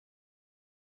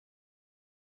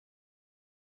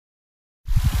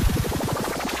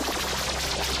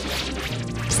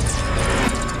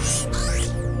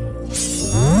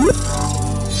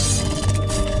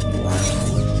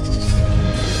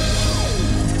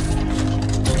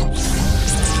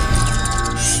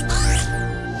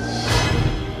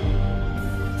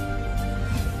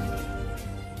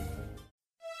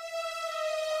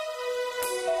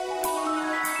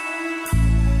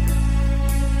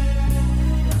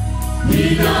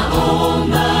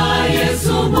Ninaomba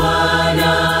Yesu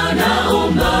Bwana,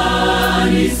 naomba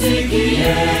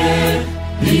nisikie.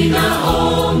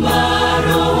 Ninaomba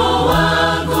Roho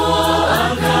wako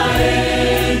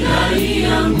akae ndani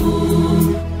yangu.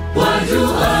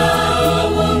 Wajua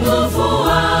upungufu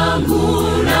wangu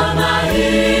na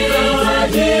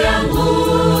mahitaji yangu.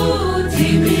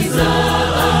 Timiza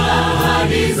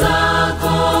ahadi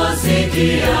zako,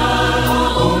 sikia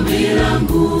ombi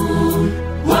langu.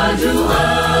 Wajua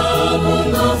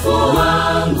upungufu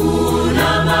wangu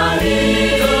na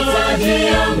mahitaji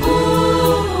yangu.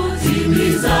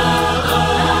 Timiza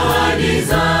ahadi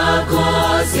zako,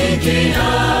 sikia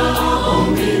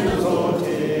ombi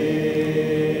langu.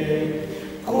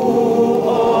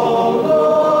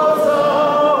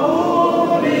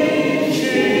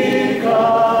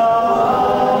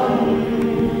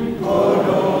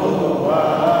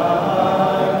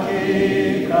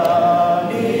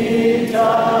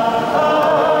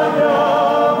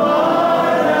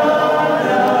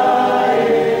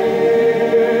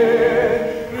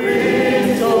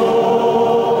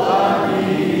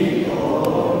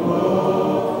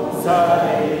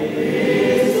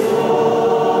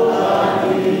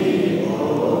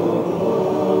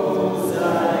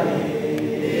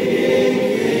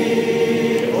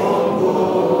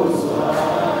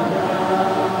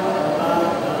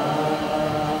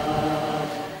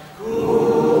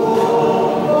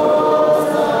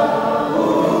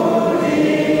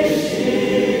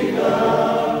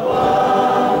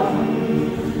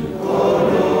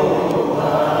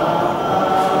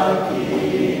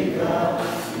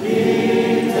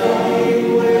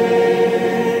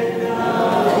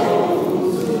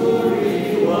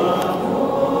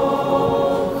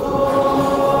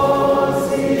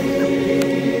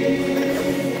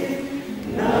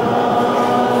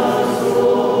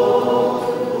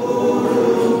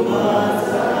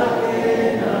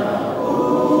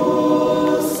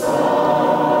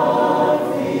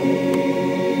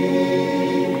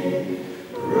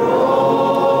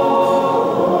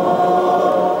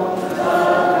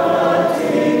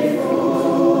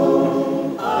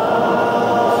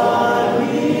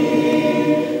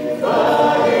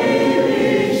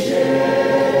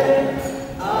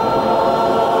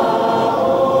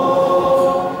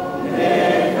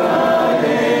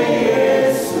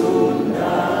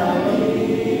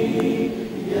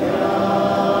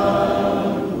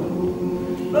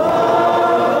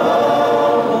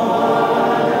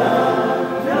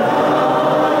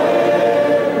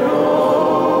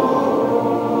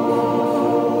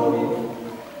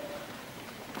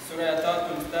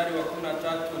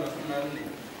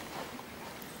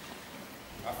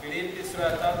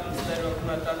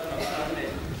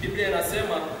 Biblia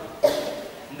inasema,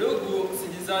 ndugu,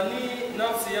 sijizani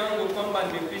nafsi yangu kwamba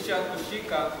nimekwisha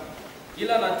kushika,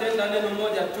 ila natenda neno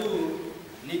moja tu,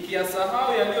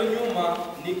 nikiyasahau yaliyo nyuma,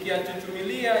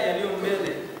 nikiyachuchumilia yaliyo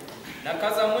mbele. Na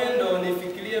kaza mwendo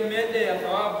nifikirie mede ya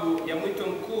thawabu ya mwito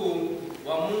mkuu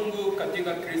wa Mungu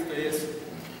katika Kristo Yesu.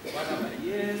 Bwana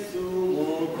Yesu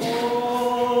Mwokozi,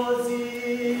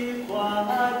 kwa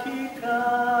hakika.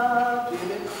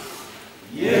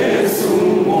 Yesu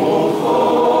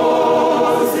Mwokozi,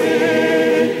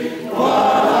 kwa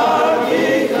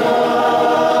hakika.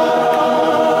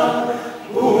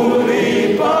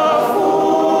 Unipa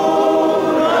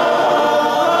furaha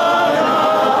na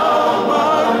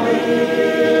amani.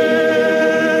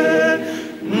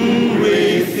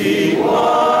 Mrithi wa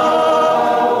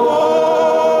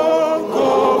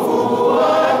wokovu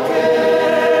wangu.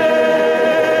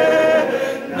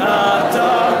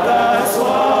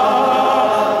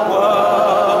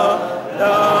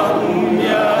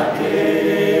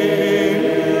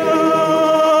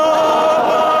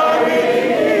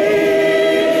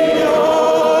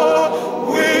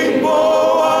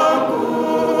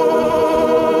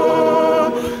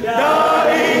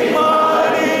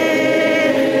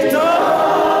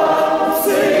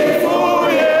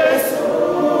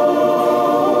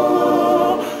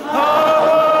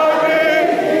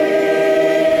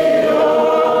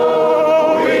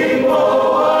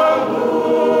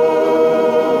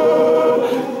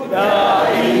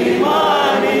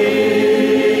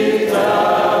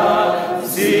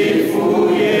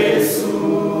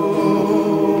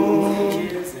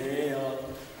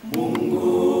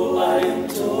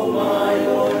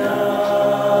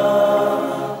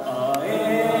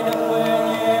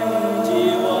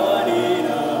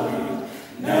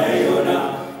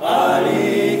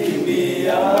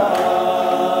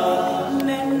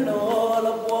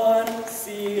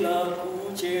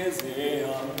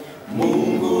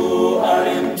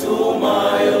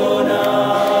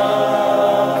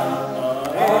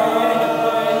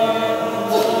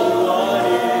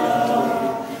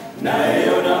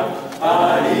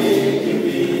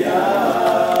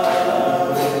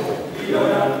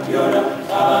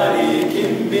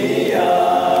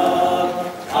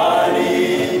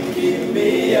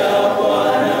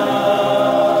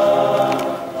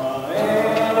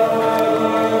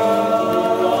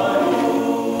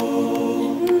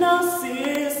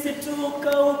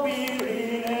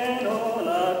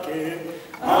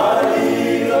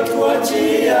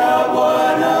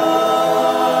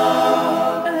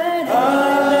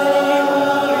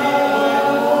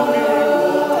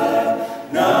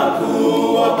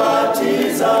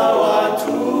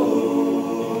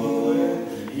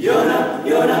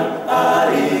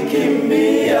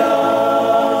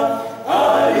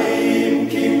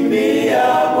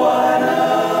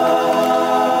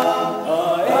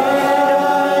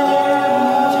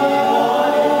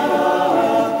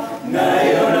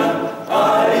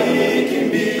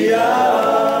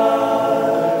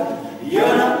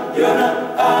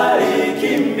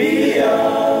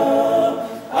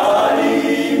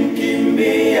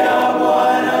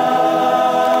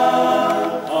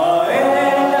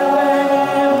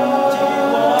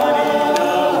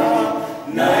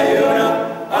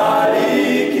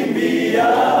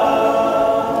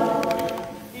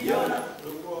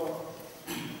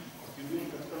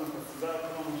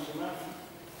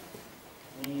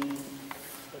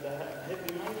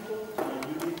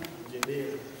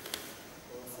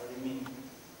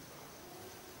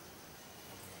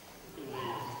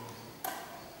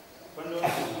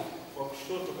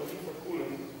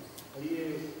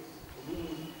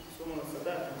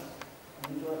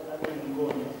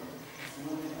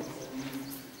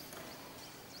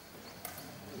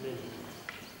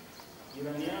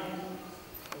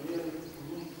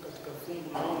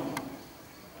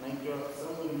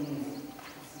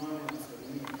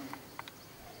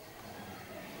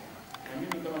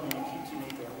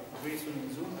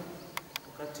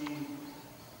 wakati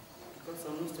tukasa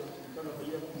nusu tukitaka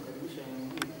kuja kumkaribisha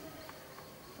mwingine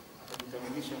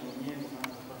akajitambulisha mwenyewe na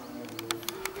akafanya mambo.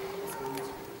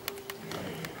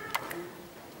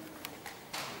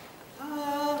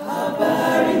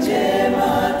 Habari njema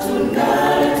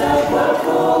tunaleta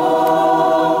kwako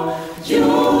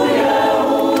juu ya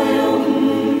huyu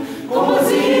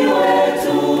mkombozi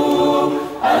wetu,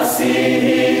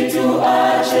 asihi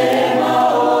tuache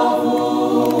maovu,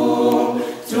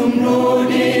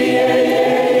 tumrudie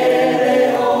yeye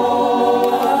leo.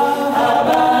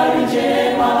 Habari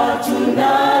njema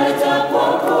tunaleta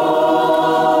kwako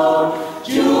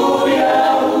juu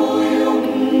ya huyu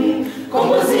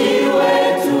mkombozi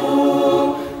wetu,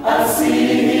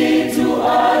 asihi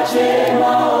tuache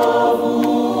maovu,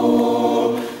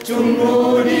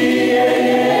 tumrudie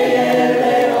yeye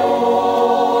leo.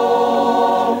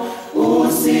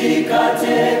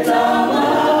 Usikate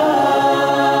tamaa,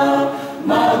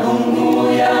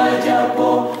 magumu yajapo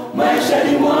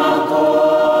maishani mwako,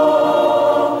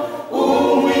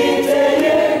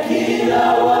 umwite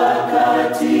kila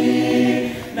wakati,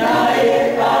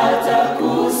 naye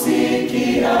atakusikia.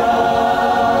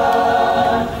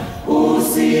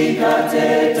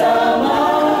 Usikate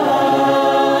tamaa,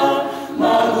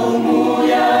 magumu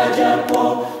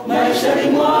yajapo maishani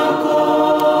mwako,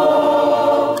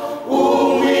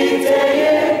 umwite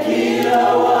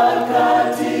kila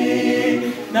wakati,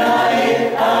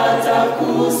 naye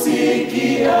atakusikia.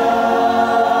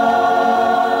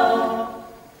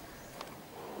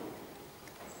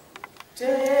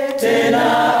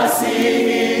 Tena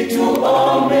asihi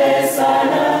tuombe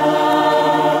sana,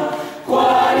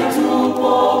 kwani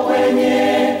tupo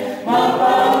kwenye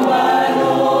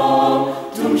mapambano,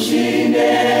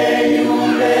 tumshinde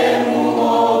yule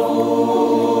muovu.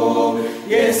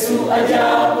 Yesu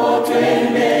ajapo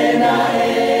twende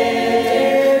naye.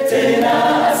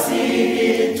 Tena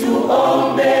asihi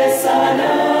tuombe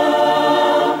sana,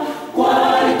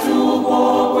 kwani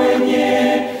tupo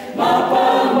kwenye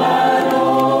mapambano,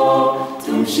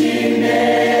 tumshinde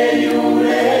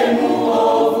yule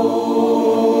muovu.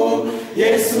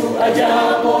 Yesu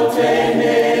ajapo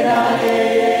twende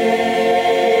naye.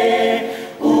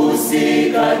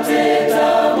 Usikate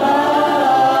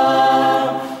tamaa,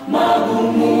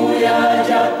 magumu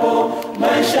yajapo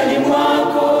maishani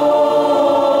mwako,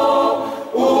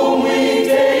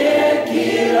 umwite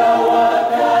kila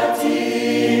wakati,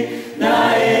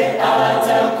 naye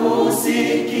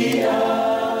atakusikia.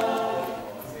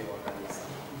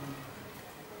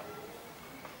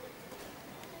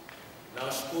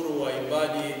 Nawashukuru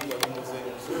waimbaji kwa nyimbo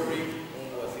zenu nzuri.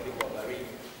 Mungu azidi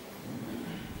kuwabariki.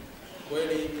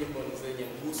 Kweli nyimbo ni zenye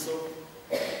mguso.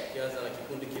 Kianza na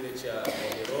kikundi kile cha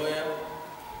Roya,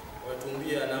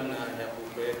 wametumbia namna ya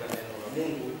kupeleka neno la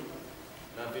Mungu,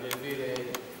 na vile vile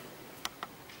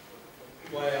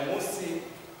kwa ya Mosi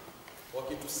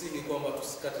wakitusihi kwamba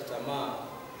tusikate tamaa.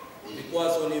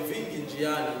 Vikwazo ni vingi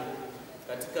njiani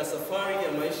katika safari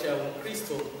ya maisha ya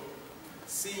Mkristo,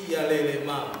 si ya lele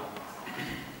mama.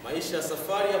 Maisha ya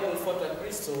safari ya kumfuata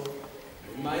Kristo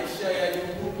ni maisha ya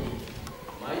juhudi,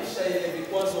 maisha yenye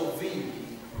vikwazo vingi,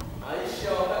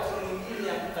 maisha wakati mwingine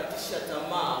ya kukatisha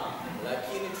tamaa,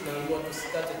 lakini tunaambiwa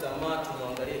tusikate tamaa,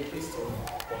 tumwangalie Kristo,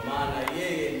 kwa maana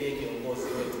yeye ndiye kiongozi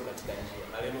wetu katika njia.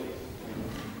 Haleluya.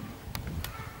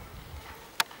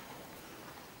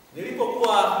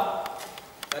 Nilipokuwa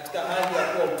katika hali ya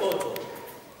kuwa mtoto,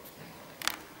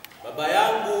 baba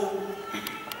yangu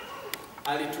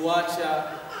alituacha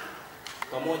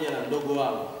pamoja na mdogo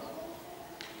wangu.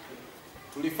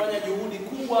 Tulifanya juhudi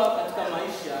kubwa katika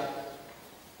maisha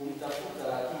kumtafuta,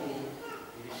 lakini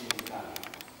ilishindikana.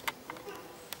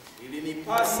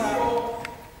 Ilinipasa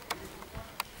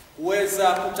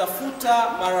kuweza kutafuta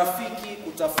marafiki,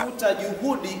 kutafuta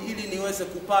juhudi ili niweze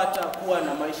kupata kuwa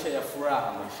na maisha ya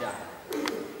furaha maishani.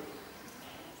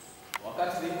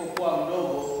 Wakati nilipokuwa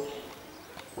mdogo,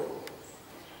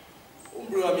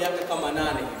 umri wa miaka kama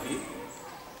 8 hivi,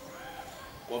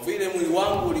 kwa vile mwili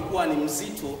wangu ulikuwa ni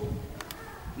mzito,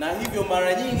 na hivyo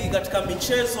mara nyingi katika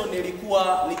michezo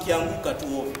nilikuwa nikianguka tu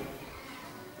ovyo,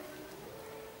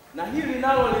 na hili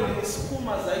nalo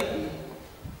lilinisukuma zaidi,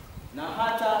 na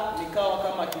hata nikawa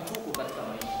kama kituko katika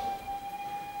maisha.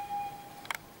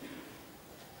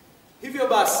 Hivyo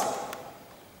basi,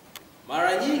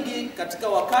 mara nyingi katika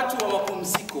wakati wa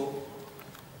mapumziko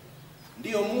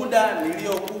ndiyo muda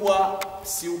niliokuwa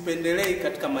siupendelei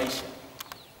katika maisha,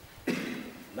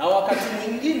 na wakati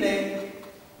mwingine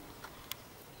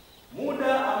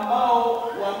muda ambao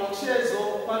wa michezo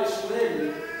pale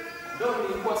shuleni ndio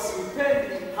nilikuwa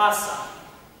siupendi hasa,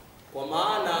 kwa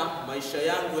maana maisha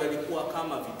yangu yalikuwa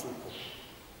kama vituko.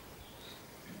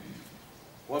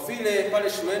 Kwa vile pale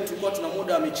shuleni tulikuwa tuna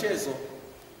muda wa michezo,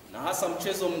 na hasa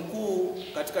mchezo mkuu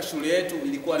katika shule yetu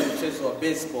ilikuwa ni mchezo wa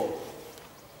baseball,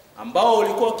 ambao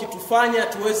ulikuwa ukitufanya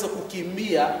tuweze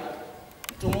kukimbia.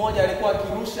 Mtu mmoja alikuwa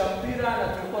akirusha mpira na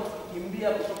tulikuwa tukikimbia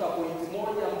kutoka pointi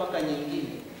moja mpaka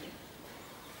nyingine.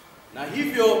 Na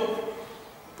hivyo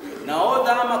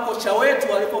nahodha ama kocha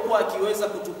wetu alipokuwa akiweza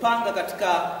kutupanga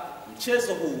katika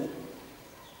mchezo huu,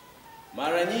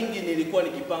 mara nyingi nilikuwa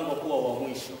nikipangwa kuwa wa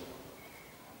mwisho.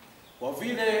 Kwa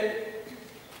vile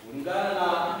kulingana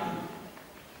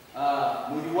na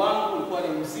mwili wangu ulikuwa ni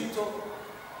mzito,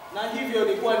 na hivyo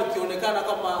nilikuwa nikionekana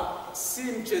kama si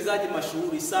mchezaji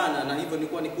mashuhuri sana, na hivyo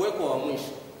nilikuwa nikuwekwa wa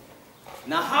mwisho.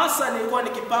 Na hasa nilikuwa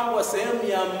nikipangwa sehemu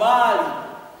ya mbali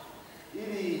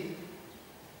ili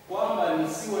kwamba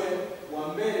nisiwe wa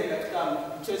mbele katika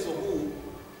mchezo huu,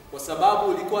 kwa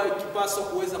sababu ilikuwa ikipaswa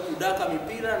kuweza kudaka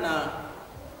mipira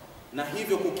na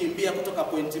hivyo kukimbia kutoka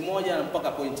pointi moja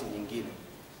mpaka pointi nyingine.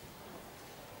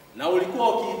 Na ulikuwa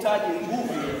ukihitaji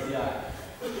nguvu ya ziada,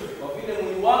 kwa vile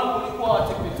mwili wangu ulikuwa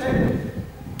watepetepe,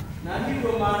 na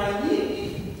hivyo mara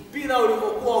nyingi mpira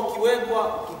ulivyokuwa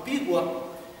ukiwekwa ukipigwa,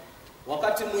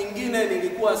 wakati mwingine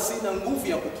nilikuwa sina nguvu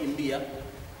ya kukimbia,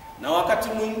 na wakati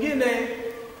mwingine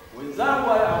wenzangu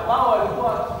ambao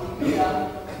walikuwa wakikimbia,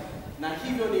 na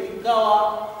hivyo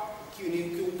nilikawa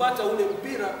nikiupata ule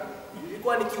mpira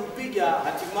nilikuwa nikiupiga,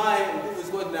 hatimaye nguvu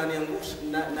zilikuwa zinaniangusha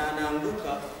na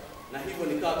naanguka, na hivyo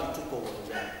nikawa kituko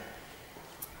uwanjani.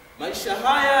 Maisha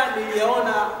haya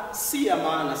niliyaona si ya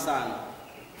maana sana,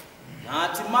 na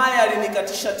hatimaye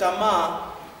alinikatisha tamaa.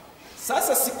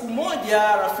 Sasa siku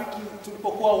moja rafiki,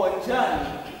 tulipokuwa uwanjani,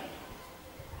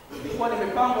 nilikuwa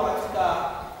nimepangwa katika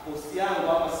posti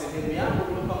yangu ama sehemu yangu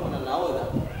nimepangwa na nahodha,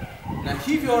 na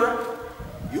hivyo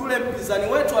yule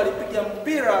mpinzani wetu alipiga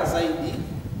mpira zaidi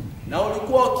na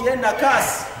ulikuwa ukienda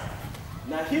kasi,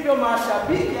 na hivyo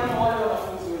mashabiki ama wale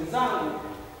wanafunzi wenzangu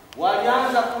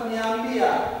walianza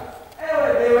kuniambia,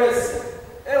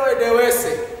 ewe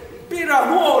Dewese, mpira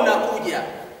huo unakuja,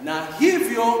 na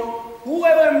hivyo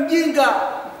wewe mjinga,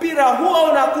 mpira huo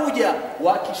unakuja,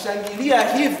 wakishangilia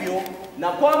hivyo, na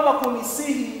kwamba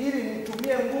kunisihi ili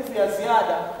nitumie nguvu ya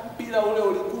ziada. Mpira ule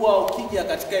ulikuwa ukija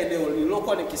katika eneo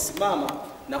nililokuwa nikisimama,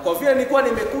 na kwa vile nilikuwa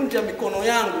nimekunja mikono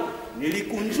yangu,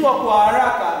 nilikunjua kwa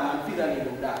haraka na mpira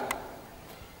niliudaka.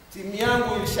 Timu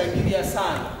yangu ilishangilia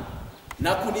sana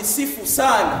na kunisifu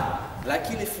sana,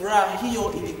 lakini furaha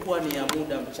hiyo ilikuwa ni ya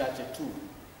muda mchache tu,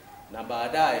 na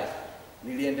baadaye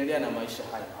niliendelea na maisha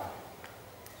haya.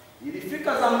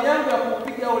 Ilifika zamu yangu ya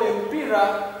kupiga ule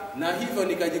mpira, na hivyo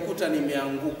nikajikuta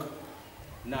nimeanguka,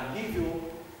 na hivyo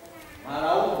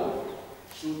maraumu,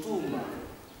 shutuma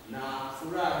na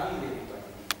furaha ile kubadilika.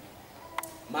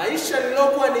 Maisha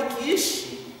nilokuwa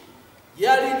nikiishi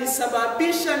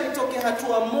yalinisababisha nitoke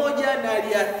hatua moja, na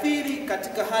aliathiri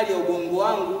katika hali ya ubongo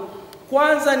wangu.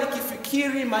 Kwanza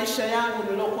nikifikiri maisha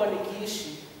yangu nilokuwa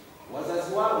nikiishi,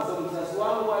 wazazi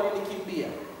wangu walinikimbia,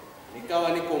 nikawa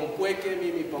niko mpweke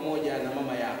mimi pamoja na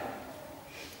mama yangu.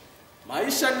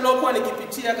 Maisha nilokuwa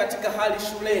nikipitia katika hali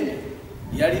shuleni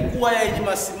yalikuwa yenye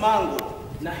masimango,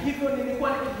 na hivyo nilikuwa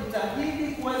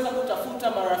nikijitahidi kuweza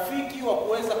kutafuta marafiki wa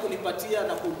kuweza kunipatia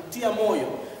na kutia moyo,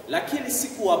 lakini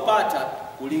sikuwapata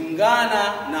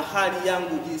kulingana na hali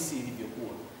yangu jinsi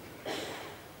ilivyokuwa.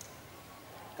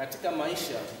 Katika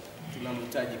maisha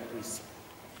tunamhitaji Kristo.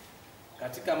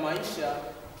 Katika maisha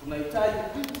tunahitaji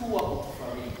mtu wa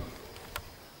kutufariji.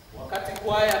 Wakati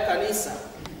kwaya kanisa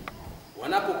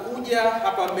wanapokuja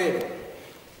hapa mbele,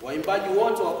 waimbaji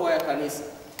wote wa kwaya kanisa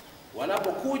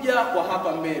wanapokuja kwa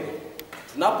hapa mbele,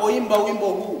 tunapoimba wimbo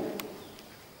huu,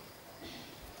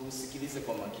 tusikilize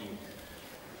kwa makini.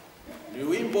 Ni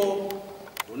wimbo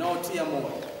unaotia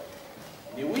moyo,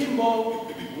 ni wimbo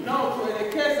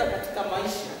unaotuelekeza katika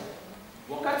maisha.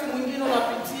 Wakati mwingine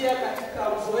unapitia katika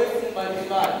uzoefu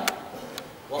mbalimbali,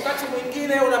 wakati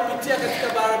mwingine unapitia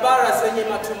katika barabara zenye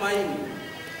matumaini,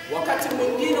 wakati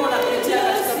mwingine unapitia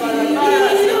katika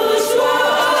barabara zenye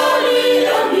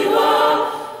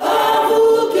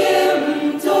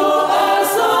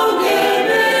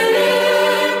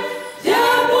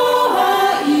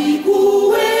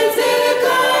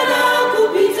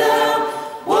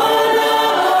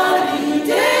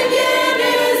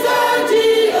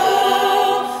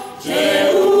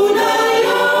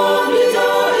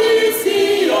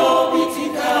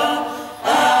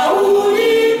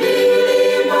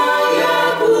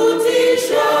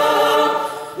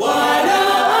Wow.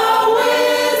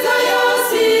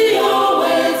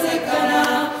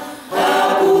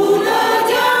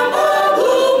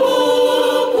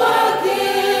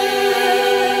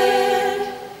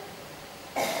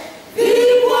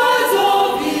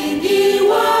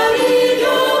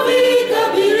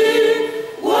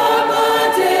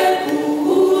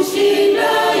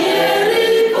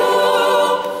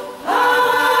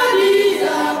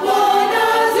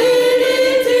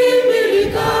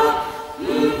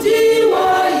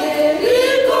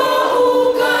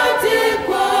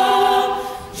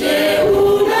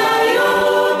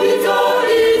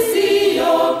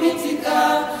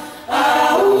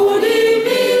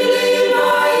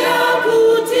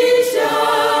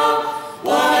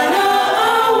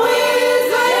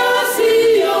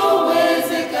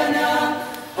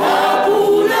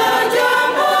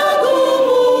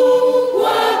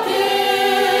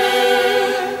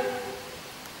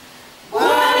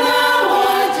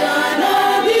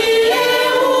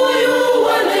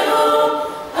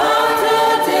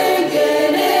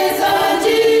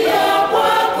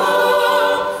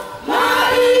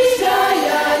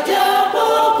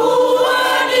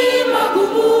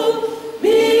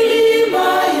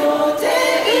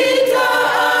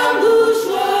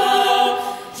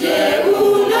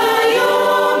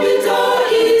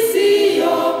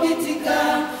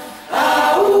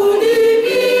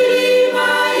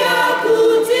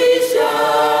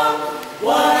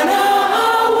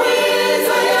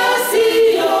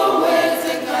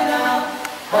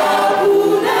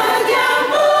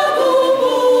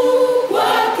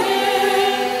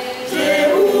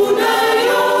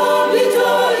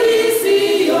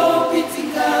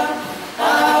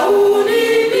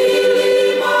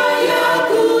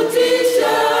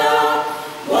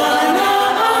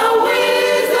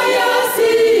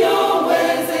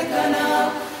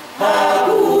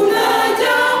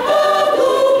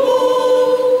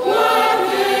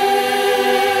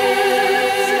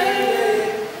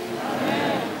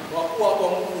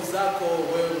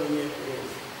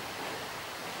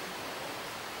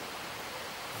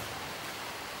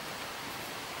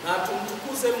 na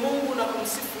tumtukuze Mungu na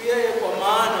kumsifu yeye, kwa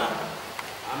maana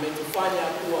ametufanya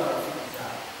kuwa rafiki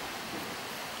zake.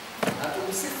 Na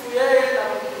tumsifu yeye na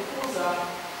kumtukuza,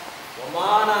 kwa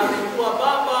maana amekuwa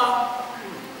baba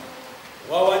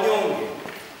wa wanyonge,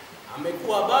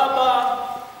 amekuwa baba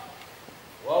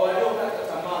wa waliokata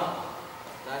tamaa,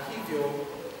 na hivyo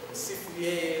msifu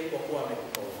yeye kwa kuwa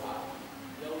amekupa uhai.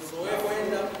 Ya uzoefu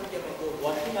enda kupiga magoti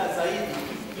wa kina zaidi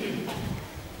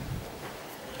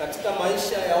katika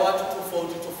maisha ya watu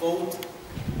tofauti tofauti,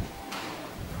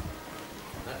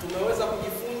 na tumeweza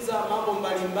kujifunza mambo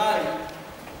mbalimbali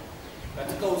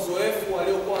katika uzoefu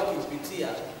waliokuwa wakiupitia,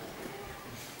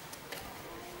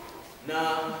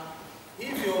 na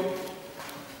hivyo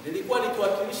nilikuwa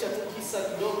nikiwakilisha tu kisa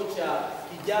kidogo cha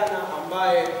kijana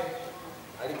ambaye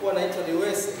alikuwa anaitwa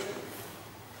Dewese,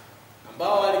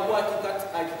 ambao alikuwa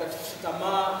akikatisha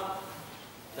tamaa,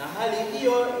 na hali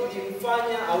hiyo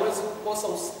ilimfanya aweze kukosa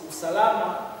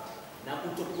usalama na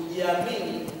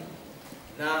kutokujiamini,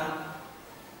 na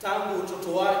tangu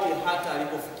utoto wake hata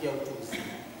alipofikia utu uzima.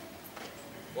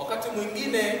 Wakati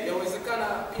mwingine yawezekana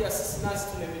pia sisi nasi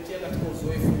tumepitia katika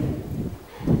uzoefu huu.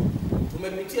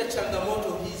 Tumepitia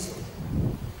changamoto hizo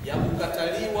ya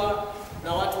kukataliwa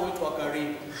na watu wetu wa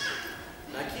karibu,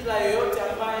 na kila yeyote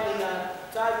ambaye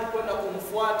ninahitaji kwenda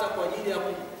kumfuata kwa ajili ya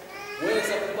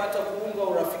kuweza kupata kuunga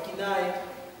urafiki naye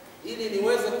ili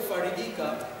niweze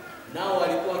kufarijika, nao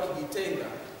walikuwa wakijitenga.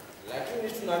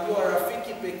 Lakini tunaambiwa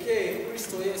rafiki pekee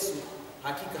Kristo Yesu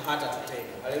hakika hata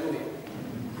tutenga. Haleluya.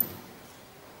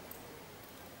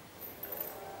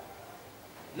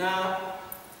 Na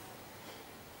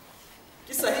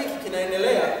kisa hiki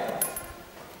kinaendelea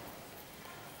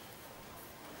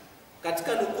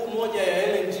katika nukuu moja ya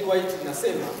Ellen G. White.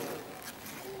 Inasema,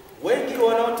 wengi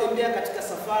wanaotembea katika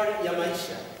safari ya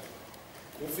maisha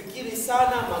hufikiri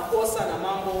sana makosa na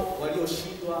mambo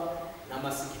walioshindwa na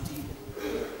masikitiko,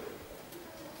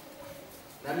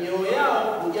 na mioyo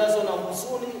yao hujazwa na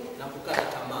huzuni na kukata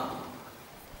tamaa.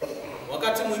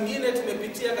 Wakati mwingine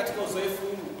tumepitia katika uzoefu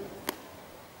huu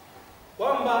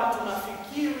kwamba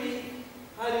tunafikiri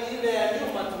hali ile ya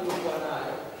nyuma tuliyokuwa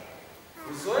nayo,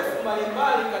 uzoefu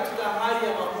mbalimbali katika hali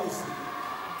ya makuzi,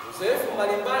 uzoefu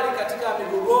mbalimbali katika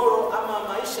migogoro ama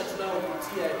maisha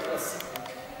tunayopitia kila siku,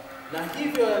 na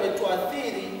hivyo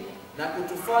yametuathiri na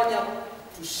kutufanya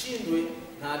tushindwe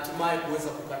na hatimaye kuweza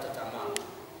kukata tamaa.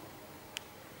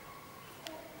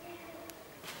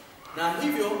 Na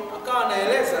hivyo akawa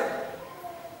anaeleza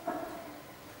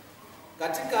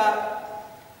katika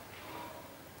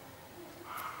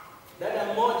dada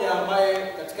mmoja ambaye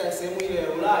katika sehemu ile ya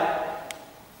Ulaya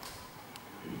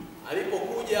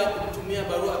alipokuja kumtumia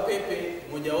barua pepe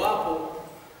mojawapo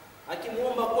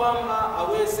akimuomba kwamba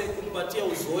aweze kumpatia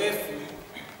uzoefu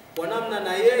kwa namna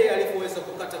na yeye alipoweza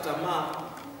kukata tamaa,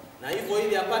 na hivyo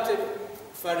ili apate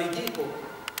farijiko.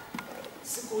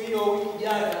 Siku hiyo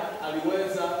kijana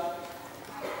aliweza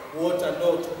kuota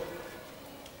ndoto,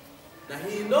 na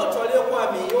hii ndoto aliyokuwa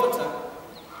ameiota,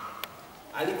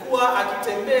 alikuwa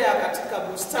akitembea katika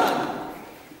bustani,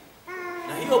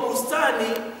 na hiyo bustani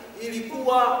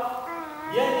ilikuwa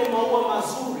yenye maua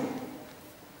mazuri,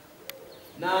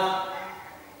 na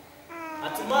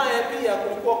hatimaye pia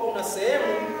kulikuwa kuna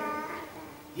sehemu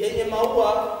yenye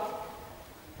maua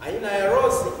aina ya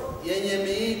rozi yenye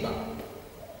miiba,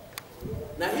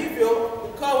 na hivyo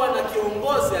ukawa na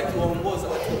kiongozi akiwaongoza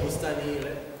katika bustani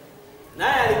ile,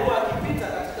 naye alikuwa akipita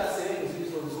katika sehemu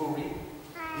zilizo nzuri.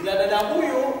 Ila dada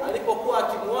huyu alipokuwa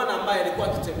akimuona ambaye alikuwa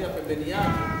akitembea pembeni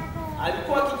yake,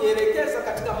 alikuwa akijielekeza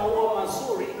katika maua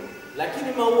mazuri,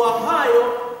 lakini maua hayo,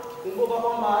 kumbuka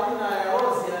kwamba aina ya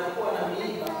rozi yanakuwa na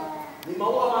miiba, ni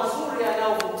maua mazuri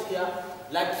yanayovutia,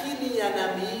 lakini yana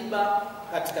miiba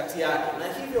katikati yake.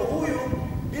 Na hivyo huyu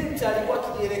binti alikuwa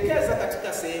akijielekeza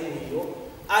katika sehemu hiyo,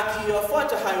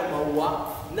 akiyafuata hayo maua,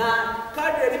 na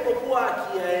kadri alipokuwa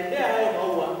akiyaendea hayo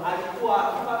maua, alikuwa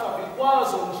akipata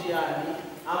vikwazo njiani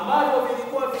ambavyo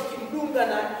vilikuwa vikimdunga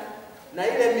na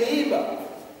ile miiba.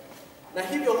 Na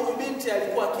hivyo huyu binti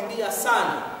alikuwa akilia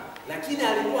sana, lakini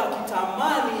alikuwa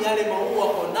akitamani yale maua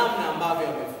kwa namna ambavyo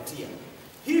yamevutia.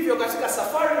 Hivyo katika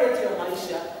safari yetu ya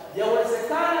maisha,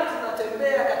 yawezekana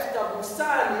tunatembea katika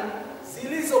bustani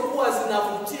zilizokuwa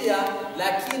zinavutia,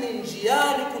 lakini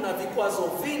njiani kuna vikwazo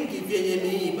vingi vyenye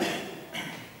miiba.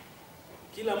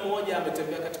 Kila mmoja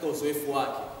ametembea katika uzoefu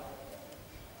wake.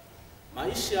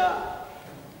 Maisha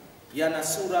yana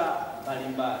sura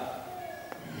mbalimbali,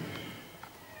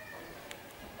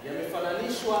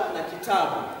 yamefananishwa na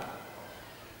kitabu.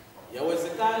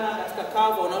 Yawezekana katika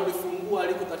kava unalofungua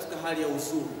liko katika hali ya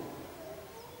uzuri,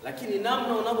 lakini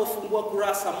namna unavyofungua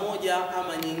kurasa moja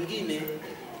ama nyingine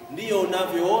ndiyo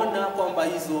unavyoona kwamba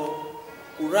hizo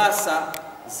kurasa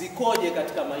zikoje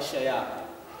katika maisha yako.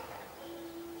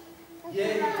 Je,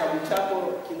 kitabu chako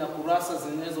kina kurasa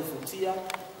zinazovutia?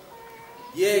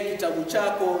 Je, kitabu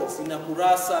chako zina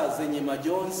kurasa zenye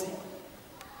majonzi?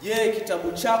 Je,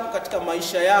 kitabu chako katika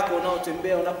maisha yako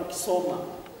unaotembea unapokisoma,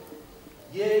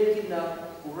 je, kina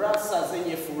kurasa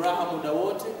zenye furaha muda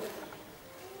wote?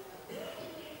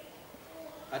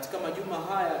 Katika majuma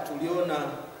haya tuliona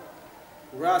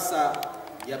kurasa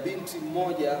ya binti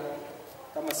mmoja,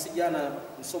 kama si jana,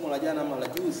 somo la jana ama la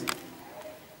juzi,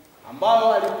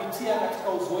 ambao alipitia katika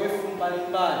uzoefu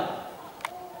mbalimbali.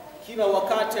 Kila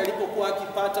wakati alipokuwa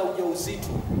akipata ujauzito,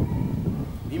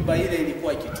 mimba ile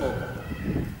ilikuwa ikitoka,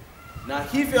 na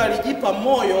hivyo alijipa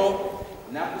moyo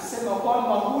na kusema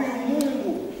kwamba huyu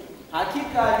Mungu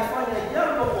hakika alifanya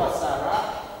jambo kwa Sara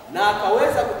na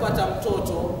akaweza kupata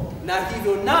mtoto, na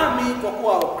hivyo nami kwa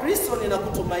kuwa Kristo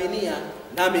ninakutumainia,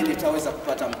 nami nitaweza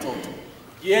kupata mtoto.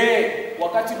 Je,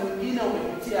 wakati mwingine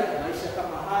umepitia maisha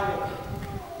kama hayo?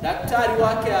 Daktari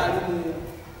wake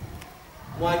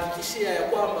alimhakikishia ya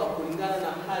kwamba kulingana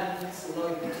na hali jinsi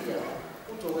unayopitia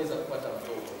hutoweza kupata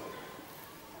mtoto.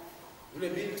 Yule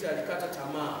binti alikata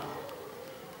tamaa,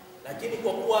 lakini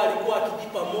kwa kuwa alikuwa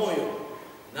akijipa moyo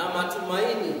na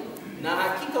matumaini, na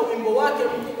hakika wimbo wake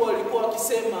mkubwa alikuwa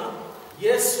akisema,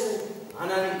 Yesu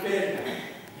ananipenda,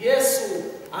 Yesu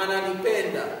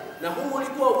ananipenda. Na huu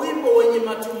ulikuwa wimbo wenye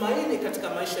matumaini katika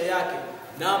maisha yake,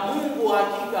 na Mungu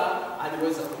hakika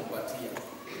aliweza kumpatia.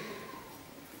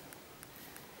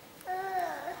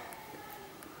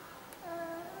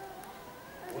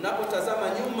 Unapotazama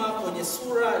nyuma kwenye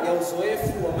sura ya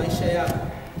uzoefu wa maisha yako,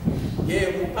 je,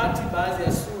 hupati baadhi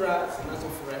ya sura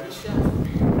zinazofurahisha?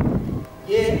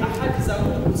 Je, ahadi za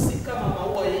Mungu si kama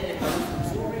maua yenye harufu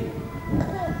nzuri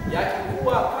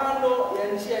yakikuwa kando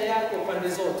ya njia yako pande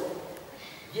zote?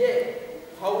 Je,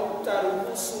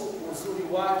 hautaruhusu uzuri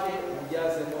wake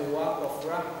ujaze moyo wako wa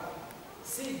furaha?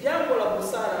 Si jambo la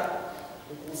busara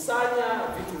kukusanya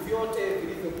vitu vyote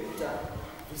vilivyopita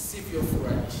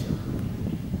visivyofurahisha.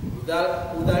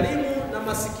 Udhalimu na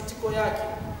masikitiko yake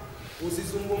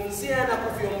uzizungumzia na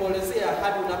kuviombolezea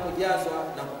hadi unapojazwa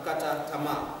na kukata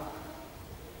tamaa.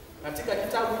 Katika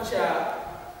kitabu cha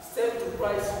Save to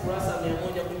Christ kurasa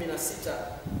 116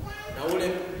 na ule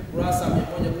kurasa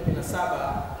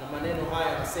 117 na maneno haya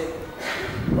yanasema,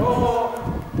 roho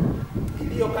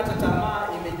iliyokata tamaa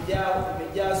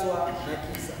imejazwa na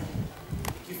giza,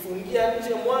 ikifungia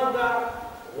nje mwanga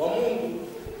wa Mungu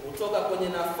kutoka kwenye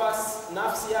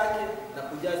nafsi yake na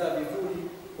kujaza vivuli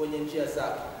kwenye njia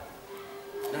zake.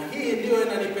 Na hii ndiyo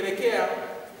inanipelekea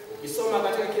ukisoma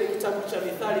katika kile kitabu cha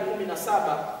Mithali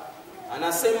 17,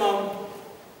 anasema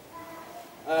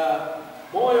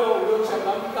moyo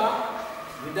uliochangamka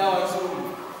ni dawa nzuri,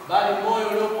 bali moyo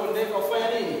uliopondeka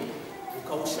ufanya nini?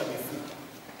 Ukausha mifupa.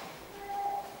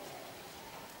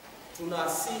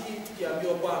 Tunasihi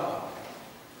tukiambiwa kwamba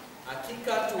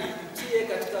hakika tupitie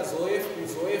katika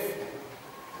uzoefu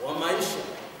wa maisha.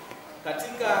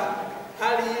 Katika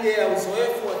hali ile ya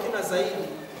uzoefu wa kina zaidi,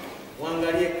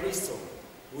 muangalie Kristo.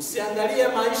 Usiangalie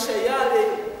maisha yale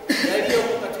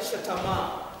yaliyokukatisha tamaa,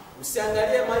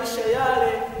 usiangalie maisha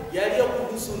yale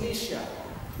yaliyokuhuzunisha.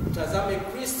 Utazame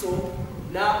Kristo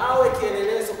na awe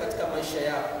kielelezo katika maisha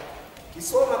yako.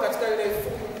 Kisoma katika ile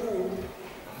fungu kuu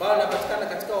ambalo linapatikana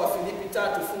katika Wafilipi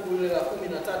 3 fungu lile la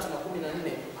 13 na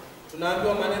 14,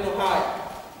 tunaambiwa maneno haya: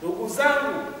 ndugu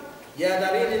zangu,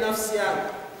 jihadharini nafsi yangu.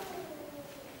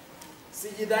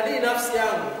 Sijidhani nafsi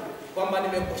yangu kwamba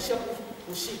nimekwisha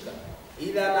kushika,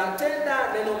 ila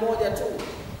natenda neno moja tu,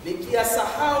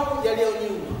 nikiyasahau yaliyo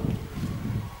nyuma.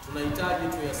 Tunahitaji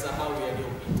tuyasahau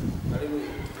yaliyopita.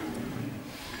 Haleluya.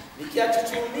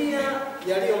 Nikiachuchunia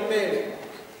yaliyo mbele,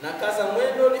 na kaza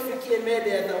mwendo nifikie mede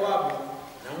ya thawabu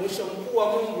na mwisho mkuu wa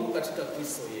Mungu katika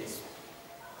Kristo Yesu.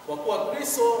 Kwa kuwa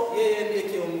Kristo yeye ndiye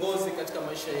kiongozi katika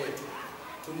maisha yetu,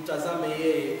 tumtazame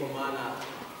yeye, kwa maana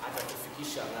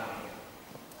atatufikisha ng'ambo.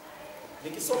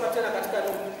 Nikisoma tena katika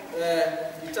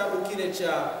kitabu kile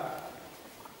cha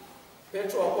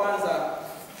Petro wa kwanza,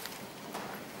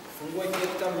 fungue kile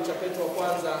kitabu cha Petro wa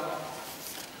kwanza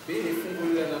 2 fungu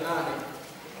lile la 8.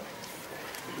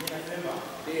 Inasema,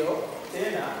 Ndio.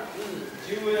 tena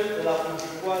jiwe la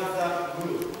kujikwaza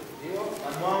gulu, Ndio.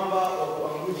 na mwamba wa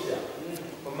kuangusha,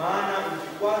 kwa maana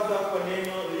mjikwaza kwa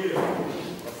neno lile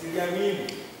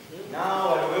wasiliamini,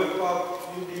 nao waliwekwa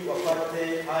kusudi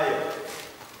wapate hayo.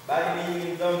 Bali ninyi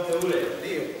ni mzao mteule,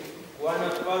 Ndio. wana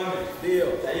mfalme, Ndio.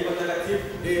 taifa takatifu,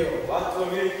 Ndio. watu wa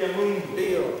milki ya Mungu,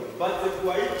 Ndio. mpate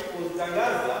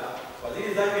kuzitangaza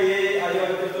fadhili zake yeye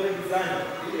aliyowatoa gizani,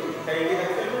 kaingia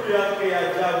katika nuru yake ya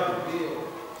ajabu. Ndio.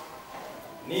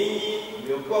 ninyi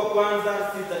mliokuwa kwanza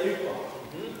si taifa,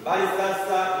 bali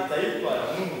sasa ni taifa la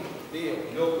Mungu. Ndio.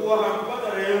 Mliokuwa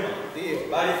hamkupata rehema, Ndio.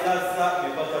 bali sasa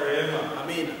mmepata rehema.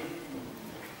 Amina.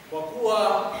 Kwa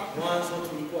kuwa mwanzo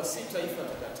tulikuwa si taifa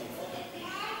takatifu,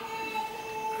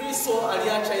 Kristo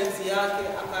aliacha enzi yake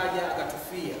akaja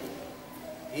akatufia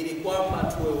ili kwamba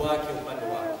tuwe wake upande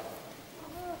wake.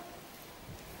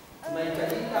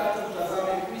 Tunahitajika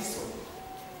tumtazame Kristo,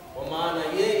 kwa maana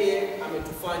yeye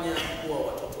ametufanya kuwa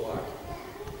watoto wake.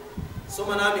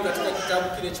 Soma nami katika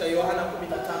kitabu kile cha Yohana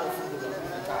 15 fungu la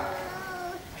 15.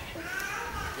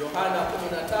 Yohana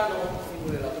 15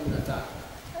 fungu la 15.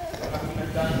 Yohana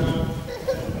 15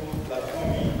 fungu la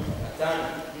 15.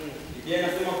 Biblia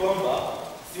inasema kwamba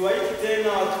siwaiti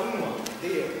tena watumwa,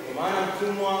 Ndio. kwa maana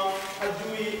mtumwa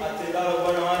hajui atendalo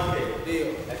bwana wake. Ndio.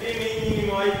 Lakini ninyi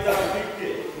nimewaita rafiki,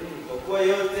 kwa kuwa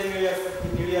yote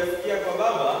niliyasikia kwa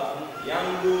Baba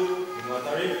yangu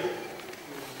nimewataarifu.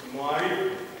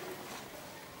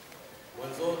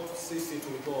 Mwanzo sisi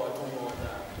tulikuwa watumwa wa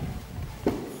dhambi.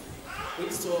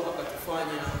 Kristo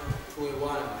akatufanya tuwe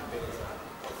wana mbele zake.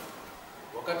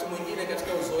 Wakati mwingine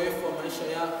katika uzoefu wa maisha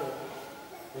yako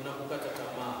unakukata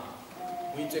tamaa,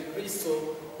 mwite Kristo,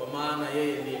 kwa maana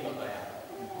yeye ndiye baba yako.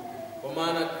 Kwa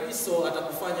maana Kristo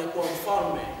atakufanya kuwa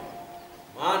mfalme,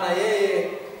 maana yeye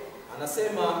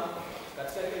anasema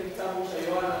katika kile kitabu cha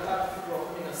Yohana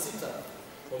 3:16,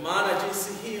 kwa maana jinsi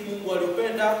hii Mungu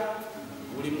alipenda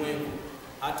ulimwengu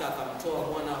hata akamtoa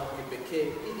mwana wake pekee,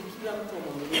 ili kila mtu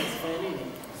amwamini asifanye nini?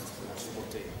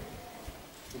 Asipotee.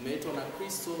 Tumeitwa na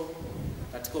Kristo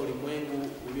katika ulimwengu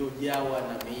uliojawa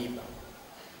na miiba.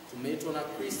 Tumeitwa na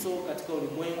Kristo katika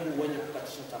ulimwengu wenye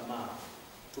kukatisha tamaa.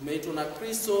 Tumeitwa na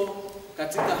Kristo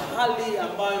katika hali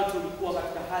ambayo tulikuwa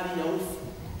katika hali ya ufu,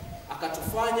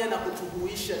 akatufanya na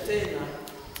kutuhuisha tena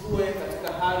tuwe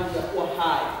katika hali ya kuwa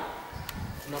hai.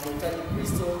 Tunamhitaji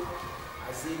Kristo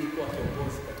azidi kuwa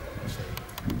kiongozi katika maisha yetu.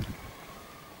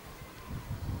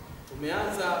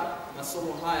 Tumeanza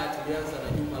masomo haya, tulianza na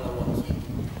juma la uhakiki,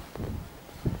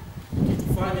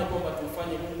 ikitufanya kwamba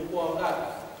tumfanye Mungu kuwa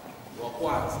wangapi? Wa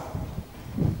kwanza.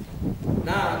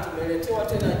 Na tumeletewa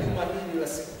tena juma hili la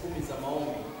siku 10 za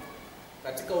maombi.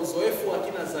 Katika uzoefu wa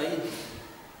kina zaidi,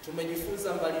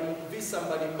 tumejifunza visa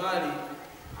mbalimbali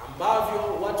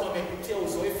ambavyo watu wamepitia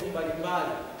uzoefu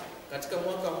mbalimbali katika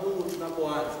mwaka huu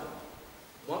tunapoanza.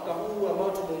 Mwaka huu ambao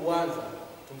tumeuanza,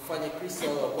 tumfanye Kristo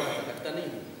awe wa kwanza katika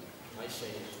nini? Maisha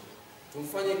yetu.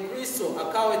 Tumfanye Kristo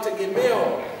akawe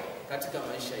tegemeo katika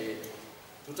maisha yetu.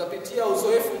 Tutapitia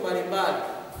uzoefu mbalimbali.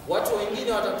 Watu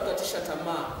wengine watatukatisha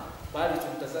tamaa, bali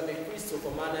tumtazame Kristo,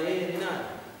 kwa maana yeye ni nani?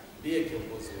 Ndiye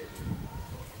kiongozi wetu.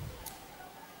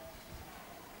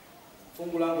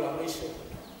 Fungu langu la mwisho,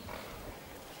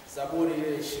 Zaburi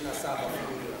ile 27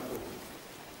 fungu la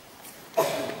 10.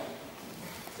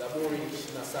 Zaburi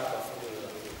 27 fungu la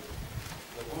 10.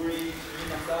 Zaburi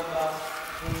 27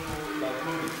 fungu la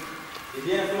 10.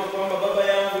 Biblia inasema kwamba baba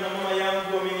yangu na mama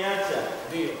yangu wameniacha,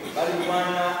 Ndio. bali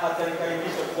Bwana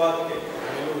atanikaribisha kwake.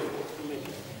 Haleluya.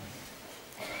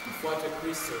 Fuate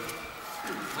Kristo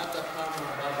hata kama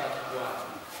baba atakuacha.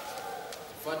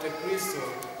 Fuate Kristo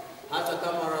hata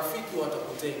kama rafiki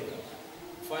watakutenga.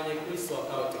 Fanye Kristo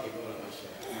akawe tegemeo la maisha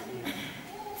yako.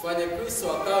 Fanye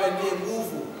Kristo akawe ndiye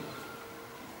nguvu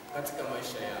katika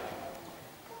maisha yako.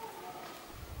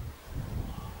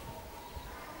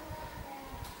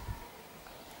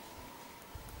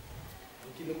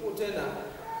 Nikinukuu tena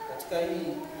katika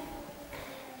hii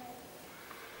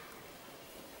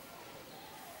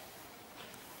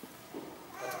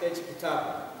hichi kitabu,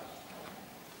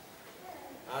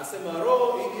 anasema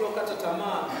roho iliyokata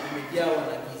tamaa imejawa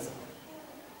na giza,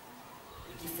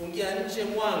 ikifungia nje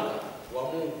mwanga wa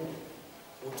Mungu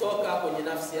kutoka kwenye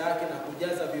nafsi yake na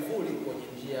kujaza vivuli kwenye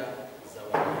njia za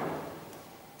wengine.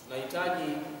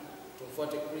 Tunahitaji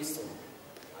tumfuate Kristo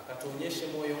akatuonyeshe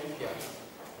moyo mpya,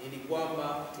 ili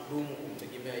kwamba tudumu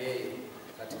kumtegemea yeye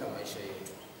katika maisha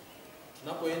yetu.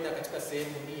 Tunapoenda katika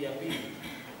sehemu hii ya pili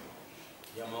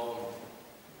ya maombi,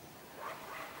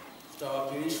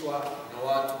 tutawakilishwa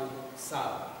na watu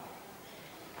 7.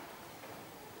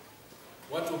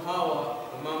 Watu hawa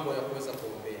ni mambo ya kuweza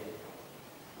kuombea,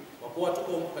 kwa kuwa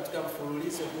tuko katika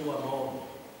mfululizo huu wa maombi.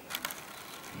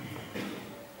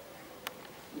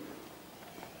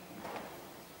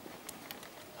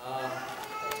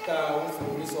 Katika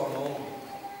mfululizo wa maombi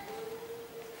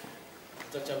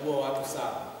tutachagua watu 7,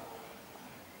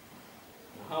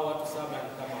 na hawa watu 7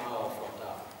 ni kama hawa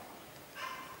wafuatao.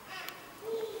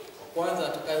 Kwanza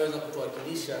atakayeweza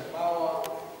kutuwakilisha hawa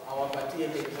awapatie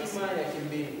hekima ya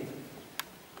kimbingu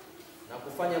na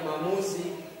kufanya maamuzi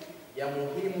ya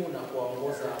muhimu na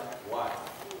kuwaongoza watu.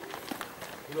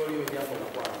 Hilo liwe jambo la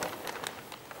kwanza.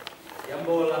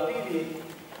 Jambo la pili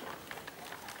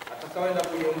atakaoenda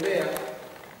kuliombea,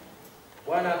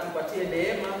 Bwana atupatie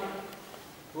neema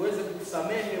tuweze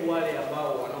kusamehe wale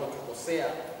ambao wanaotukosea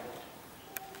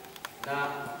na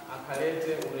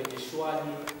akalete urejeshwaji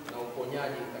na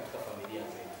uponyaji katika familia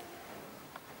zetu.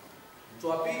 Mtu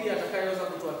wa pili atakayeweza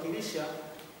kutuwakilisha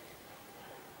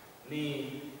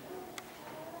ni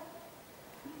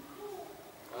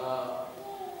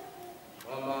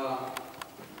Mama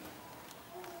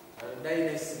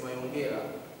Daines Mayongera.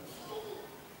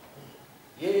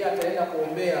 Yeye ataenda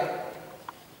kuombea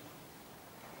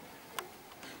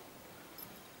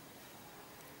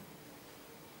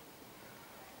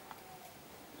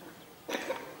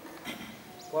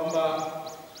kwamba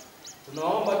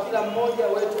tunaomba kila mmoja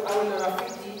wetu awe na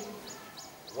rafiki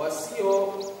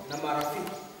wasio na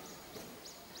marafiki.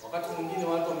 Wakati mwingine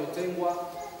watu wametengwa,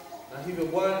 na hivyo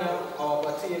Bwana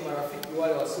awapatie marafiki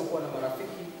wale wasiokuwa na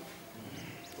marafiki,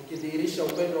 tukidhihirisha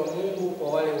upendo wa Mungu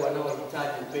kwa wale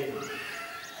wanaohitaji upendo.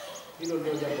 Hilo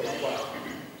ndio jambo la kwanza.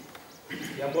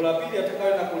 Jambo la pili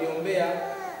atakayoenda kuliombea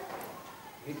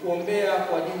ni kuombea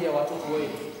kwa ajili ya watoto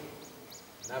wetu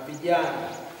na vijana,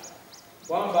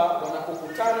 kwamba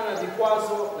wanapokutana na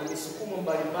vikwazo na misukumo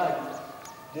mbalimbali,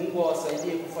 Mungu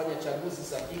awasaidie kufanya chaguzi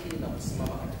sahihi na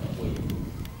kusimama katika kweli.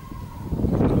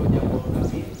 Hilo jambo la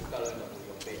pili tutakaloenda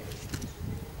kuliombea.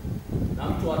 Na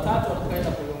mtu wa tatu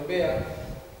atakayeenda kuliombea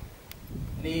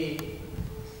ni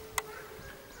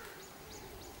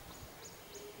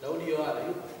Daudi Yohana.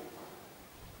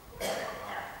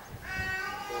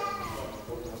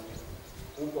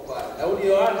 Upo pale. Daudi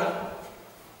Yohana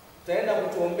taenda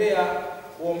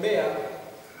kuombea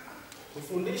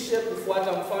tufundishe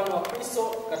kufuata mfano wa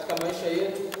Kristo katika maisha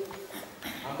yetu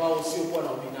ambao usiokuwa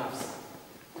na ubinafsi.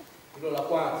 Hilo la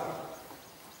kwanza.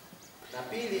 Na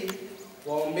pili,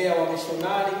 waombea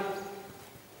wamishonari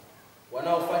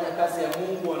wanaofanya kazi ya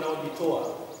Mungu, wanaojitoa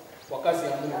kwa kazi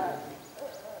ya Mungu.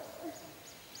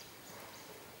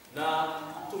 Na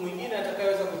mtu mwingine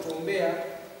atakayeweza kutuombea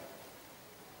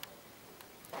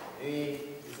ni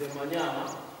Zemanyama.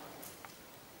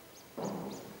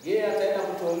 Yeye ataenda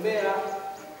kutuombea,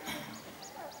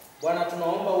 Bwana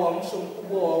tunaomba uamsho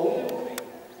mkubwa wa Mungu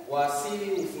wa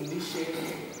asili ufundishe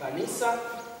kanisa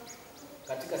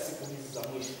katika siku hizi za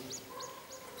mwisho.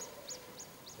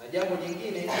 Na jambo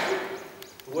jingine,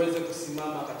 tuweze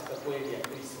kusimama katika kweli ya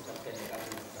Kristo katika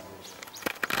nyakati hizi za mwisho.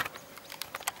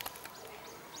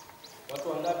 Watu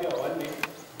wangapi hao? Wanne.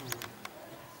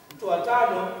 Mtu wa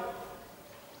tano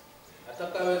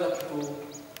atakayeweza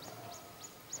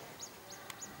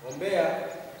kutuombea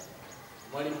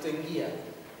Mwalimu Tengia.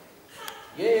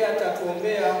 Yeye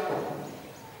atatuombea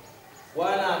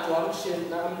Bwana atuamshe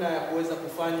namna ya kuweza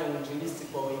kufanya uinjilisti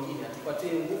kwa wengine,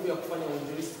 atupatie nguvu ya kufanya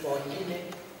uinjilisti kwa wengine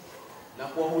na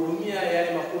kuwahudumia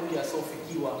yale makundi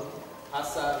yasiofikiwa,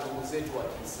 hasa ndugu zetu wa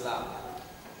Kiislamu.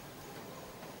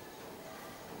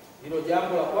 Hilo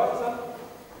jambo la kwanza.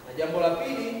 Na jambo la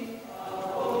pili,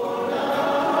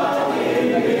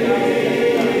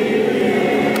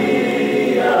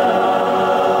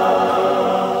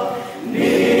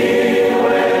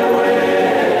 Ni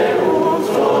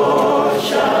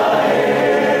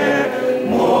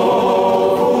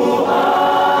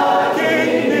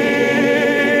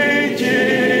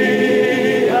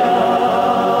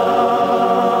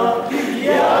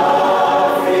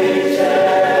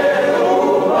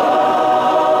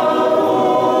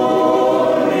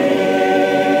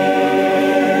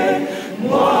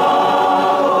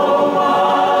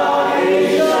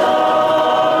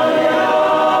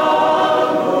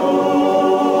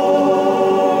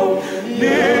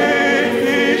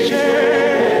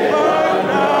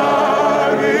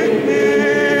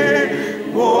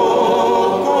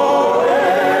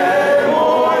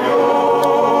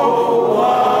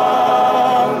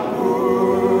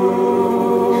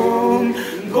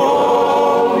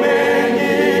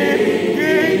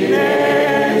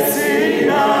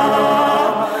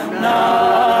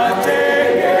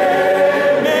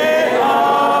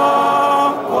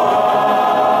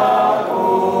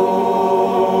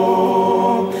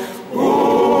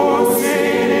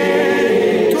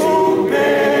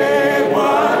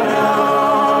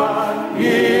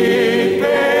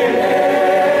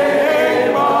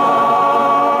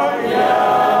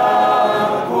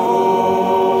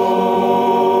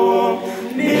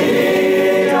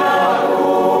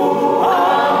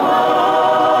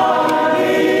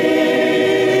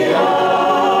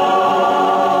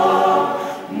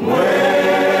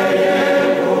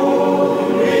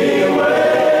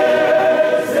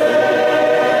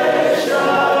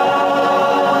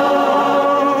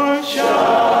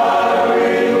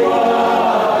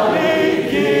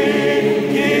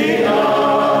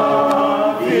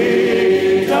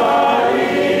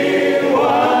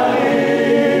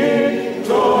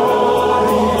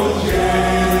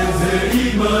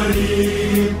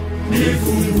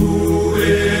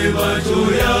nifungue macho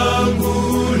yangu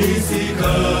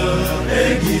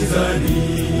nisikae gizani.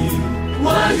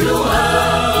 Wajua